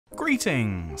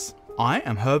Greetings! I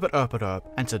am Herbert Erpaderp,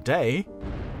 and today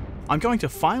I'm going to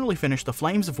finally finish the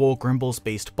Flames of War Grimball's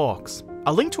Beast box.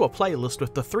 A link to a playlist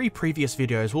with the 3 previous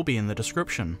videos will be in the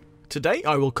description. Today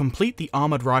I will complete the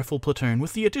Armoured Rifle platoon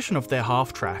with the addition of their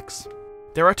half-tracks.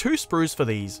 There are 2 sprues for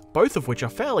these, both of which are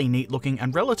fairly neat looking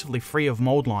and relatively free of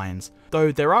mould lines,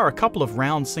 though there are a couple of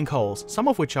round sinkholes, some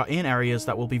of which are in areas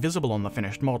that will be visible on the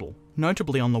finished model,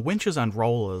 notably on the winches and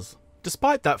rollers.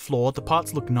 Despite that flaw, the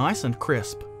parts look nice and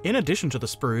crisp. In addition to the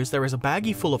sprues, there is a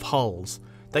baggie full of hulls.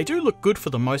 They do look good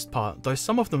for the most part, though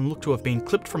some of them look to have been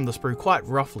clipped from the sprue quite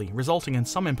roughly, resulting in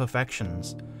some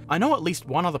imperfections. I know at least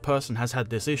one other person has had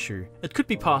this issue. It could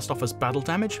be passed off as battle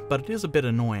damage, but it is a bit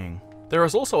annoying. There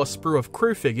is also a sprue of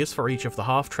crew figures for each of the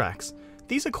half-tracks.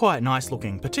 These are quite nice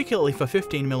looking, particularly for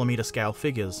 15mm scale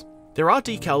figures. There are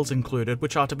decals included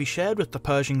which are to be shared with the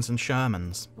Pershings and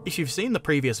Shermans. If you've seen the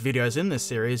previous videos in this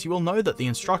series, you will know that the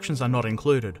instructions are not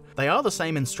included. They are the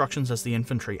same instructions as the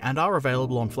infantry and are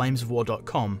available on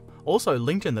flamesofwar.com, also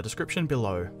linked in the description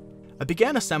below. I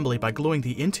began assembly by gluing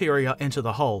the interior into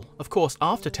the hull, of course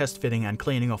after test fitting and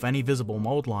cleaning off any visible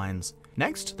mould lines.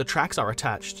 Next, the tracks are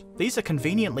attached. These are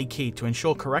conveniently keyed to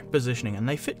ensure correct positioning and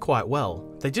they fit quite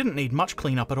well. They didn't need much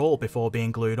cleanup at all before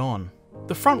being glued on.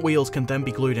 The front wheels can then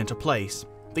be glued into place.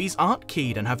 These aren't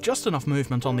keyed and have just enough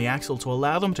movement on the axle to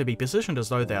allow them to be positioned as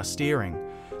though they are steering.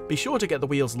 Be sure to get the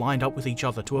wheels lined up with each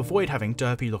other to avoid having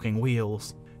derpy looking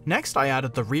wheels. Next I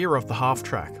added the rear of the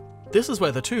half-track. This is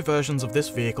where the 2 versions of this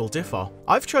vehicle differ.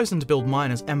 I've chosen to build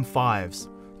mine as M5s.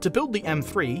 To build the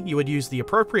M3, you would use the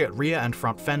appropriate rear and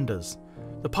front fenders.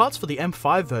 The parts for the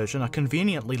M5 version are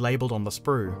conveniently labelled on the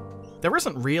sprue. There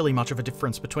isn't really much of a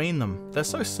difference between them. They're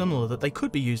so similar that they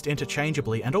could be used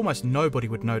interchangeably and almost nobody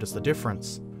would notice the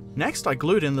difference. Next I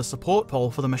glued in the support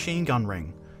pole for the machine gun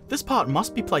ring. This part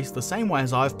must be placed the same way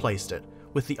as I've placed it,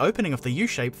 with the opening of the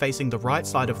U-shape facing the right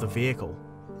side of the vehicle.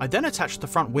 I then attached the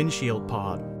front windshield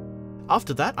part.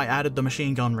 After that I added the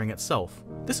machine gun ring itself.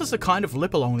 This is a kind of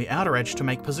lip along the outer edge to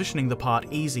make positioning the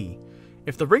part easy.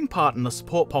 If the ring part and the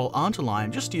support pole aren't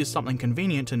aligned, just use something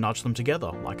convenient to nudge them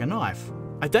together, like a knife.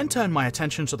 I then turned my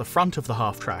attention to the front of the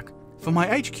half-track. For my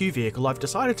HQ vehicle I've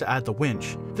decided to add the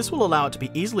winch. This will allow it to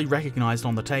be easily recognised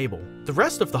on the table. The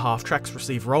rest of the half-tracks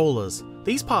receive rollers.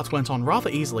 These parts went on rather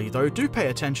easily, though do pay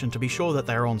attention to be sure that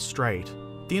they are on straight.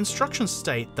 The instructions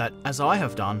state that, as I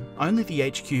have done, only the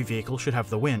HQ vehicle should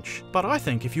have the winch, but I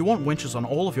think if you want winches on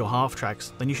all of your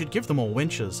half-tracks, then you should give them all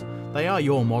winches. They are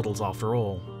your models after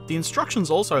all. The instructions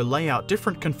also lay out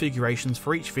different configurations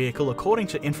for each vehicle according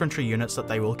to infantry units that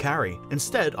they will carry.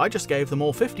 Instead, I just gave them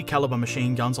all 50 caliber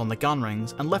machine guns on the gun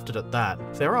rings and left it at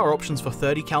that. There are options for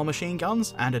 30 cal machine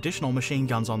guns and additional machine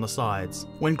guns on the sides.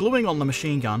 When gluing on the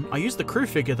machine gun, I used the crew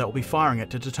figure that will be firing it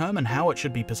to determine how it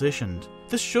should be positioned.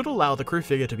 This should allow the crew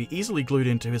figure to be easily glued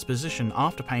into his position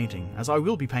after painting, as I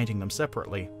will be painting them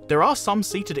separately. There are some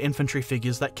seated infantry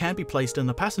figures that can be placed in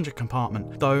the passenger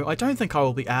compartment, though I don't think I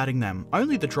will be adding them,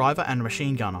 only the driver and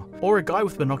machine gunner, or a guy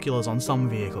with binoculars on some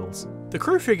vehicles. The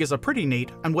crew figures are pretty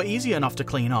neat and were easy enough to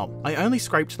clean up. I only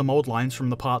scraped the mould lines from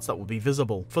the parts that will be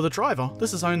visible. For the driver,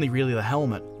 this is only really the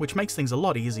helmet, which makes things a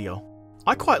lot easier.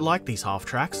 I quite like these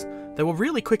half-tracks. They were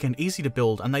really quick and easy to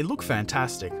build and they look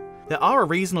fantastic. There are a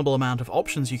reasonable amount of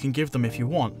options you can give them if you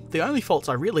want. The only faults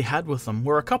I really had with them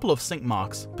were a couple of sink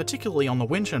marks, particularly on the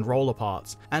winch and roller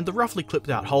parts, and the roughly clipped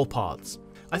out hull parts.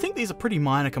 I think these are pretty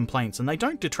minor complaints and they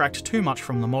don't detract too much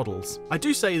from the models. I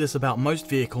do say this about most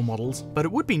vehicle models, but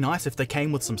it would be nice if they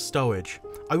came with some stowage.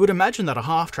 I would imagine that a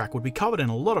half-track would be covered in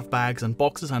a lot of bags and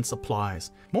boxes and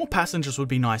supplies. More passengers would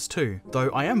be nice too, though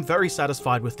I am very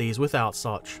satisfied with these without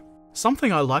such.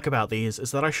 Something I like about these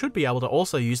is that I should be able to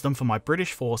also use them for my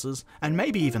British forces and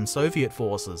maybe even Soviet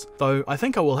forces, though I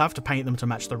think I will have to paint them to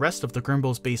match the rest of the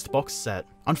Grimball's Beast box set.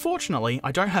 Unfortunately,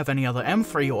 I don't have any other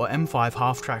M3 or M5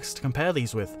 half-tracks to compare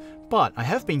these with, but I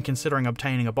have been considering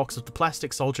obtaining a box of the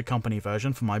Plastic Soldier Company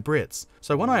version for my Brits,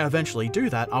 so when I eventually do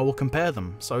that I will compare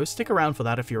them, so stick around for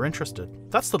that if you're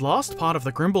interested. That's the last part of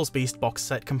the Grimball's Beast box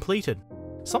set completed.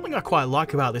 Something I quite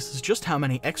like about this is just how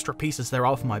many extra pieces there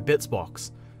are for my bits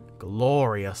box.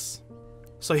 Glorious.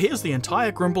 So here's the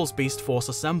entire Grimball's Beast force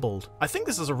assembled. I think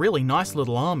this is a really nice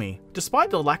little army. Despite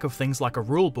the lack of things like a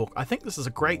rulebook, I think this is a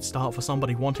great start for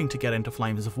somebody wanting to get into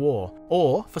Flames of War,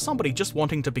 or for somebody just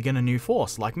wanting to begin a new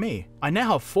force like me. I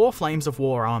now have 4 Flames of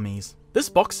War armies. This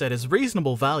box set is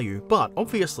reasonable value, but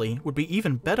obviously would be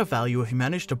even better value if you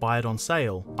managed to buy it on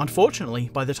sale. Unfortunately,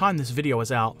 by the time this video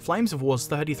is out, Flames of War's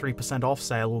 33% off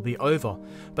sale will be over,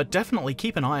 but definitely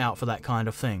keep an eye out for that kind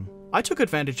of thing. I took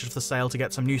advantage of the sale to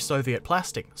get some new Soviet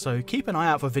plastic, so keep an eye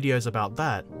out for videos about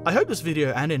that. I hope this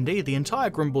video and indeed the entire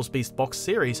Grimball's Beast box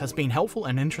series has been helpful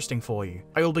and interesting for you.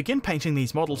 I will begin painting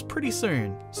these models pretty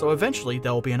soon, so eventually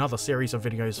there will be another series of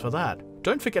videos for that.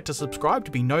 Don't forget to subscribe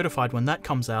to be notified when that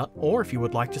comes out, or if you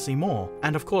would like to see more.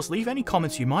 And of course leave any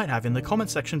comments you might have in the comment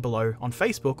section below on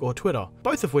Facebook or Twitter,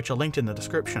 both of which are linked in the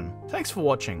description. Thanks for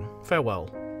watching, farewell.